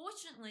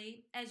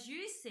unfortunately, as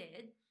you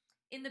said,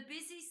 in the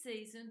busy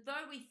season,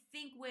 though we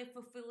think we're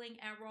fulfilling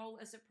our role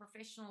as a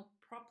professional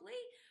properly,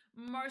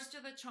 most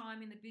of the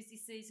time in the busy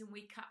season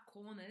we cut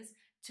corners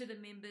to the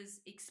members'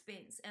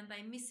 expense and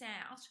they miss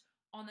out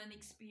on an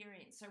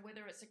experience. So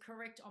whether it's a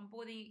correct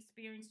onboarding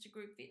experience to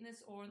group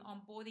fitness or an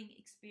onboarding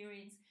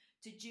experience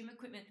to gym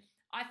equipment,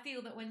 I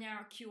feel that we're now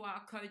a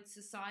QR code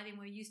society and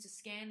we're used to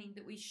scanning,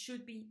 that we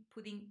should be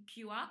putting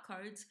QR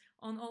codes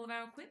on all of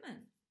our equipment.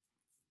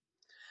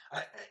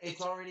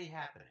 It's already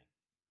happening.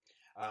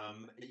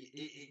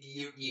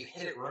 You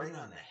hit it right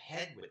on the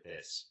head with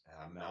this,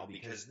 Mel,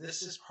 because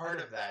this is part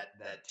of that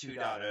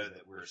 2.0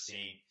 that we're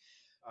seeing.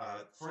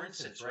 For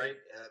instance, right,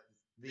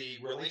 the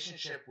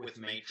relationship with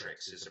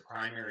Matrix is a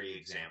primary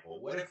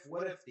example. What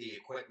if the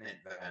equipment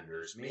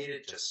vendors made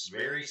it just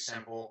very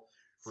simple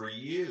for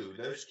you,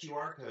 those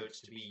QR codes,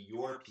 to be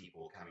your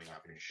people coming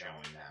up and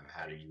showing them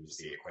how to use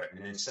the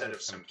equipment instead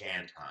of some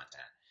canned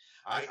content?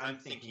 I'm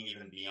thinking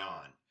even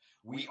beyond.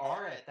 We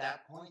are at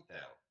that point,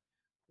 though,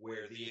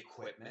 where the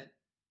equipment,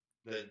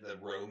 the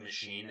row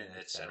machine, and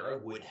et cetera,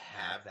 would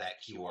have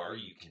that QR.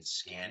 You can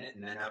scan it,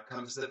 and then up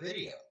comes the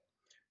video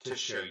to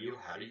show you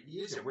how to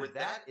use it. Where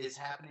that is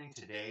happening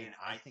today, and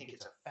I think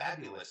it's a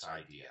fabulous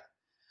idea,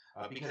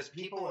 because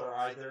people are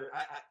either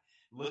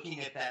looking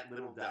at that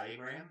little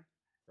diagram,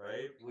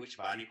 right? Which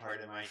body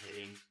part am I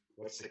hitting?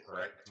 What's the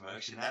correct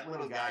motion? That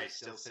little guy is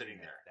still sitting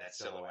there, that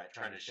silhouette,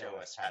 trying to show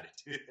us how to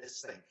do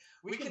this thing.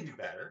 We can do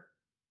better.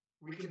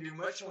 We can do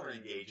much more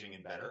engaging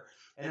and better.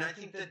 And I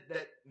think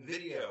that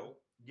video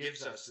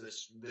gives us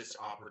this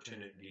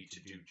opportunity to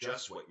do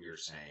just what you're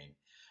saying.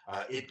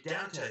 It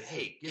down to,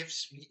 hey,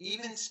 gives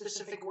even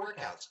specific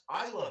workouts.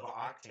 I love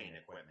Octane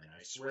equipment.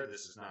 I swear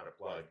this is not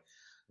a plug.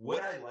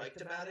 What I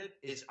liked about it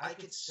is I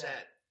could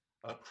set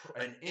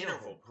an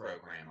interval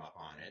program up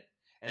on it,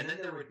 and then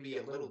there would be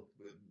a little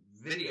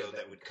video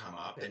that would come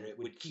up, and it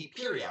would keep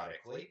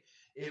periodically.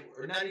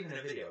 Or not even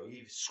a video,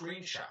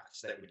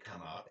 screenshots that would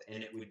come up,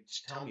 and it would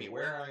tell me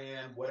where I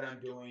am, what I'm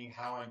doing,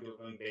 how I'm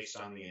doing, based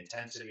on the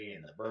intensity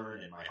and the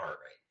burn and my heart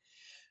rate.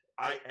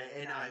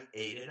 I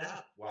ate it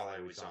up while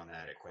I was on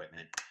that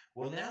equipment.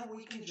 Well, now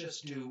we can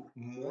just do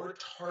more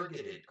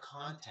targeted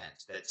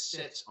content that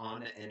sits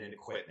on an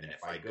equipment.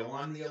 If I go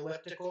on the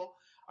elliptical,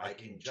 I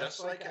can,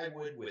 just like I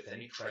would with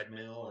any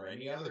treadmill or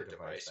any other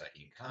device, I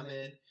can come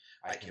in,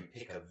 I can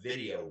pick a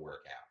video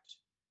workout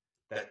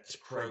that's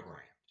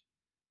programmed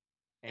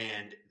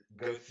and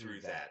go through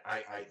that.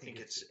 I think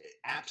it's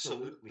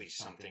absolutely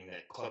something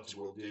that clubs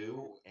will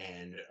do,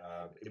 and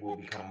it will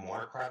become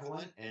more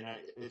prevalent, and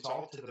it's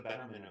all to the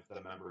betterment of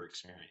the member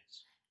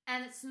experience.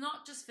 And it's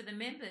not just for the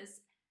members.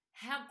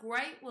 How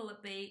great will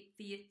it be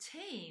for your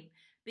team?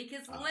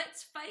 Because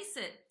let's face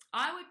it,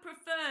 I would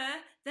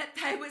prefer that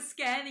they were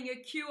scanning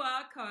a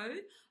QR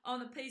code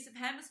on a piece of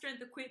Hammer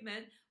Strength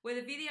equipment where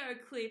the video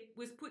clip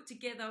was put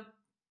together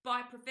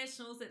by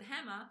professionals at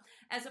Hammer,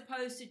 as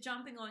opposed to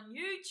jumping on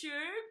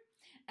YouTube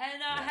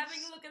and having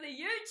a look at a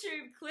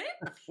YouTube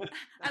clip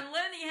and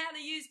learning how to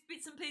use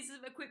bits and pieces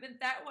of equipment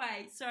that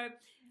way. So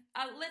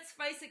let's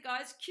face it,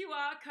 guys,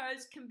 QR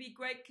codes can be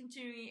great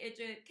continuing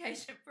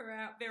education for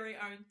our very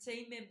own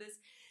team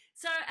members.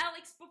 So,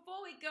 Alex,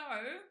 before we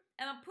go,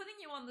 and I'm putting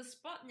you on the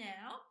spot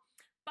now,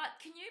 but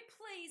can you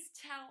please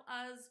tell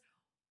us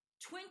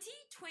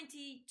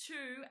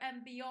 2022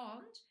 and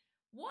beyond,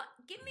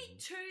 give me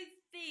two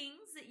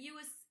things that you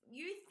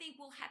think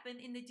will happen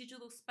in the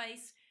digital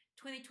space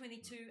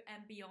 2022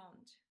 and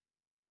beyond?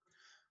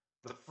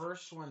 The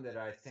first one that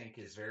I think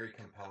is very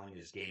compelling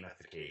is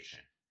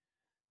gamification,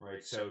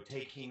 right? So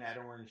taking that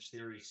Orange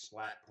Theory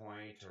Splat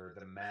Point or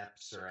the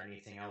MEPS or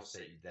anything else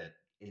that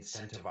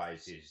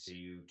incentivizes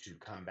you to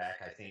come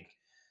back, I think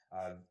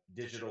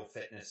digital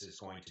fitness is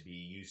going to be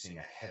using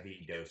a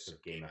heavy dose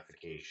of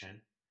gamification.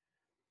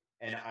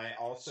 And I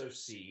also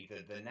see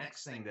that the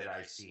next thing that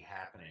I see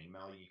happening,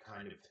 Mel, you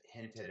kind of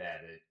hinted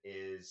at it,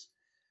 is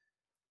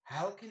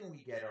how can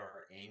we get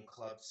our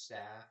in-club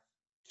staff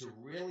to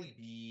really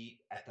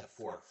be at the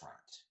forefront,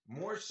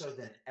 more so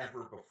than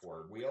ever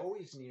before? We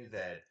always knew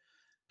that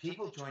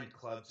people joined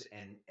clubs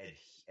and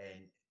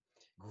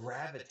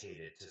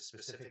gravitated to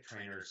specific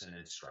trainers and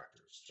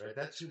instructors, right?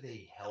 That's who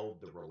they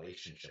held the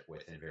relationship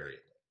with invariably.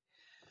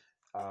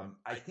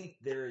 I think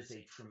there is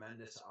a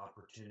tremendous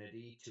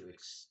opportunity to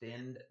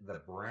extend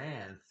the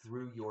brand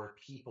through your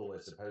people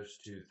as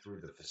opposed to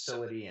through the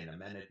facility and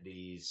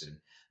amenities and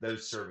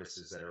those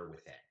services that are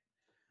within.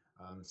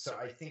 So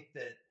I think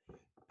that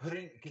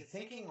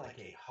thinking like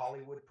a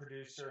Hollywood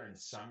producer in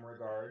some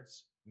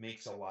regards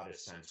makes a lot of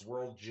sense.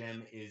 World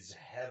Gym is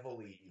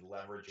heavily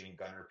leveraging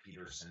Gunnar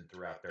Peterson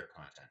throughout their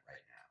content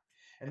right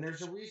now. And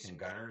there's a reason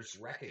Gunnar is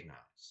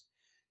recognized.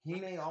 He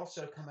may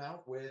also come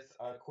out with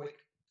a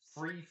quick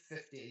free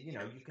 50,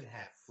 you can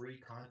have free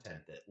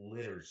content that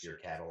litters your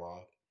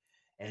catalog.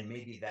 And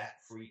maybe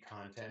that free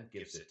content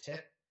gives a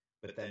tip,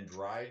 but then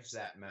drives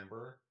that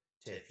member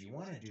to, if you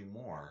want to do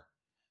more,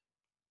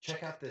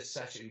 check out this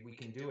session. We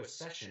can do a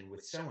session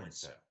with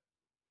so-and-so,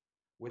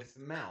 with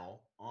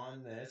Mel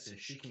on this, and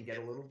she can get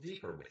a little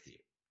deeper with you.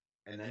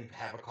 And then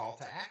have a call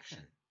to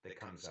action that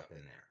comes up in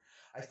there.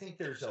 I think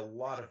there's a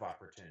lot of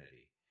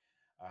opportunity.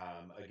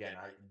 Again,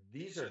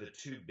 these are the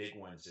two big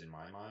ones in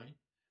my mind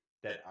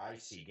that I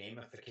see.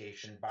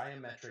 Gamification,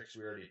 biometrics,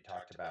 we already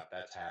talked about,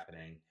 that's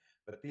happening.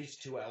 But these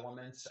two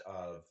elements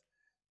of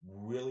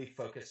really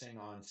focusing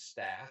on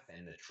staff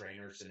and the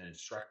trainers and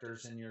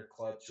instructors in your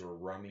clubs who are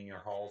roaming your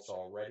halls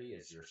already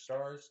as your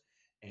stars,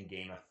 and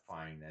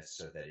gamifying this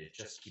so that it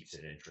just keeps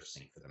it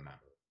interesting for the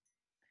member.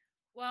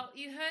 Well,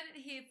 you heard it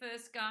here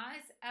first,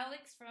 guys.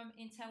 Alex from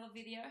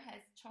IntelliVideo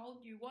has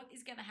told you what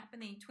is going to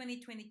happen in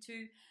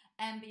 2022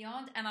 and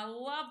beyond. And I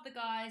love the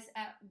guys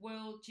at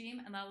World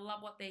Gym, and I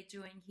love what they're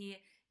doing here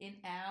in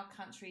our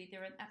country.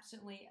 They're an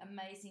absolutely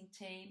amazing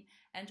team,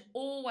 and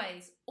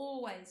always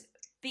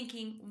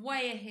thinking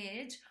way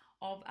ahead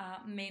of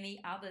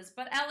many others.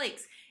 But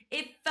Alex,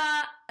 if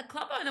a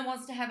club owner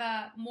wants to have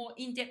a more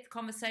in-depth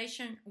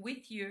conversation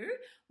with you,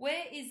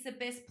 where is the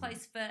best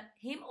place for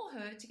him or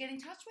her to get in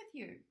touch with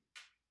you?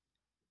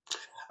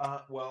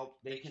 Well,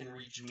 they can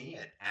reach me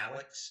at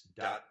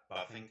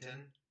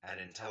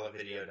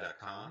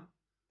alex.buffington@intellivideo.com,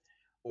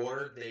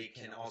 or they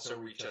can also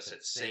reach us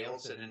at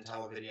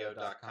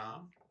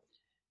sales@intellivideo.com.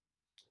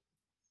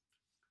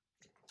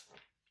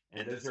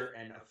 And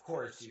of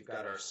course, you've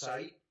got our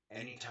site.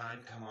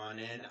 Anytime, come on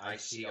in. I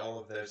see all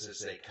of those as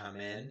they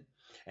come in,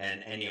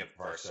 and any of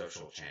our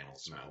social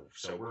channels, Mel.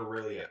 So we're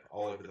really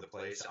all over the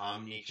place,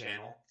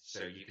 omni-channel,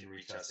 so you can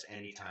reach us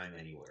anytime,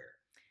 anywhere.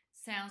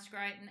 Sounds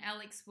great, and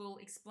Alex will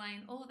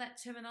explain all of that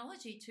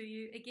terminology to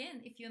you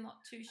again if you're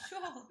not too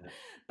sure.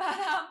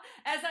 But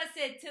as I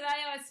said, today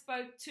I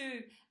spoke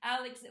to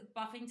Alex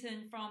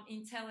Buffington from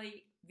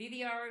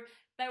IntelliVideo.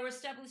 They were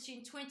established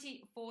in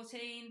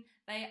 2014.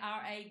 They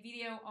are a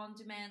video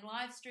on-demand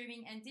live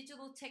streaming and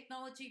digital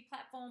technology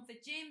platform for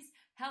gyms,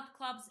 health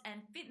clubs,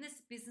 and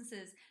fitness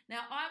businesses.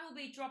 Now, I will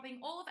be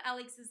dropping all of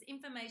Alex's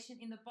information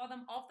in the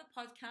bottom of the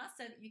podcast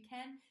so that you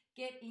can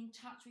get in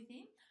touch with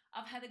him.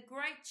 I've had a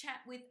great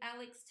chat with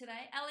Alex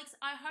today. Alex,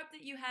 I hope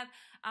that you have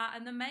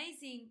an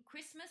amazing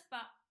Christmas,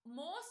 but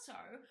more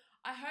so,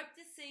 I hope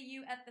to see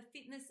you at the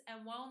Fitness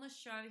and Wellness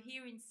Show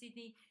here in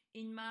Sydney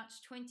in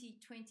March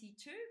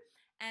 2022.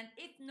 And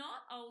if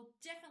not, I'll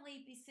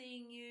definitely be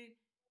seeing you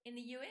in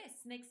the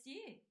US next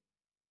year.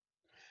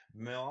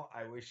 Mel,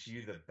 I wish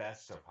you the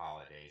best of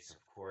holidays,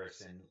 of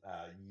course. And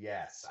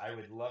yes, I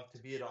would love to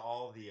be at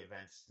all the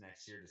events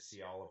next year to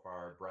see all of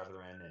our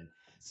brethren and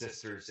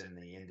sisters in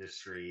the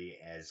industry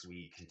as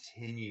we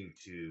continue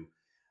to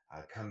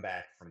come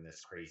back from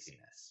this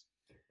craziness.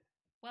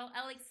 Well,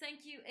 Alex,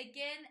 thank you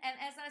again. And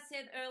as I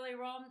said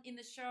earlier on in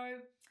the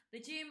show, the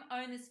Gym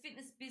Owners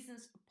Fitness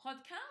Business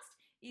Podcast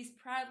is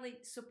proudly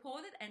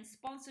supported and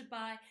sponsored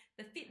by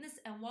the Fitness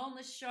and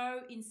Wellness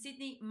Show in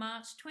Sydney,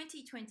 March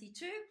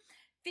 2022.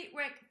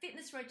 FitRec,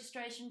 fitness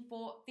registration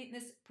for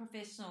fitness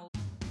professionals.